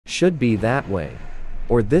Should be that way.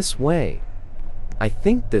 Or this way. I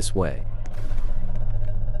think this way.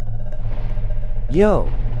 Yo,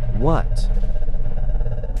 what?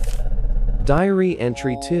 Diary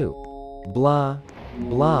entry 2. Blah,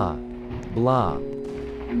 blah, blah.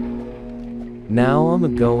 Now I'ma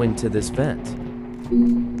go into this vent.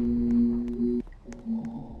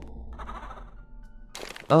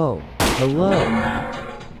 Oh, hello.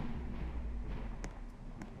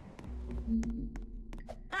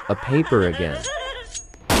 A paper again.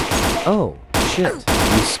 Oh, shit,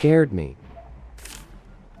 you scared me.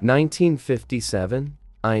 1957?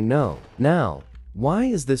 I know. Now, why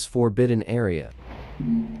is this forbidden area?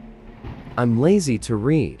 I'm lazy to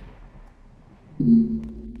read.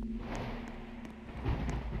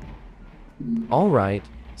 Alright,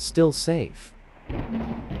 still safe.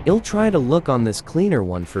 I'll try to look on this cleaner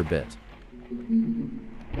one for a bit.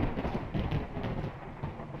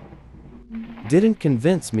 Didn't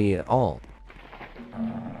convince me at all.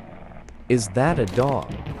 Is that a dog?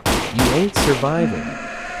 You ain't surviving.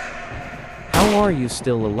 How are you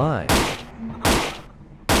still alive?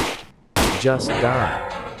 Just die.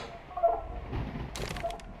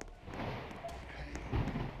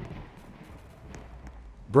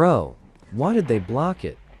 Bro, why did they block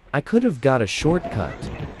it? I could have got a shortcut.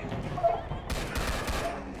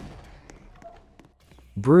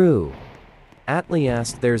 Brew. Atlee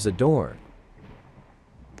asked there's a door.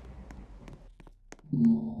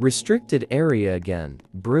 Restricted area again,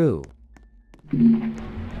 brew.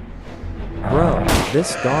 Bro,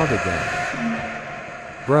 this dog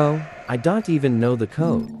again. Bro, I don't even know the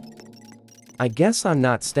code. I guess I'm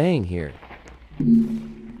not staying here.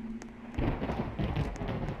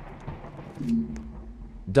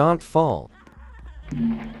 Don't fall.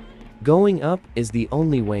 Going up is the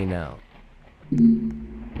only way now.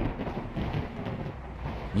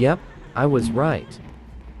 Yep, I was right.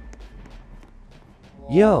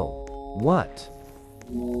 Yo, what?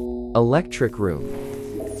 Electric room.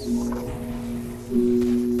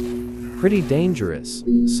 Pretty dangerous,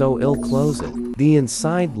 so I'll close it. The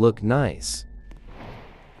inside look nice.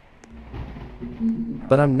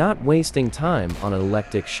 But I'm not wasting time on an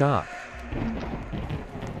electric shock.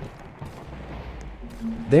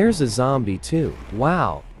 There's a zombie too.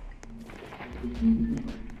 Wow.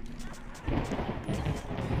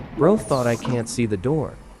 Bro thought I can't see the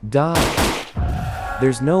door. Die.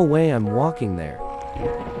 There's no way I'm walking there.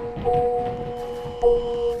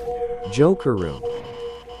 Joker room.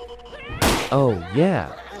 Oh,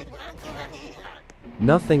 yeah.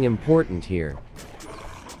 Nothing important here.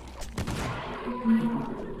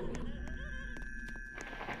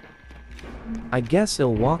 I guess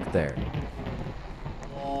I'll walk there.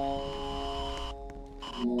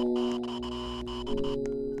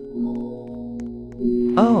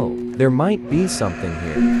 Oh, there might be something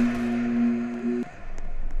here.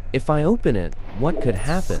 If I open it, what could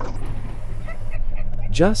happen?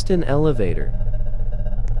 Just an elevator.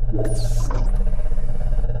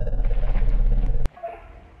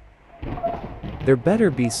 There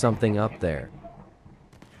better be something up there.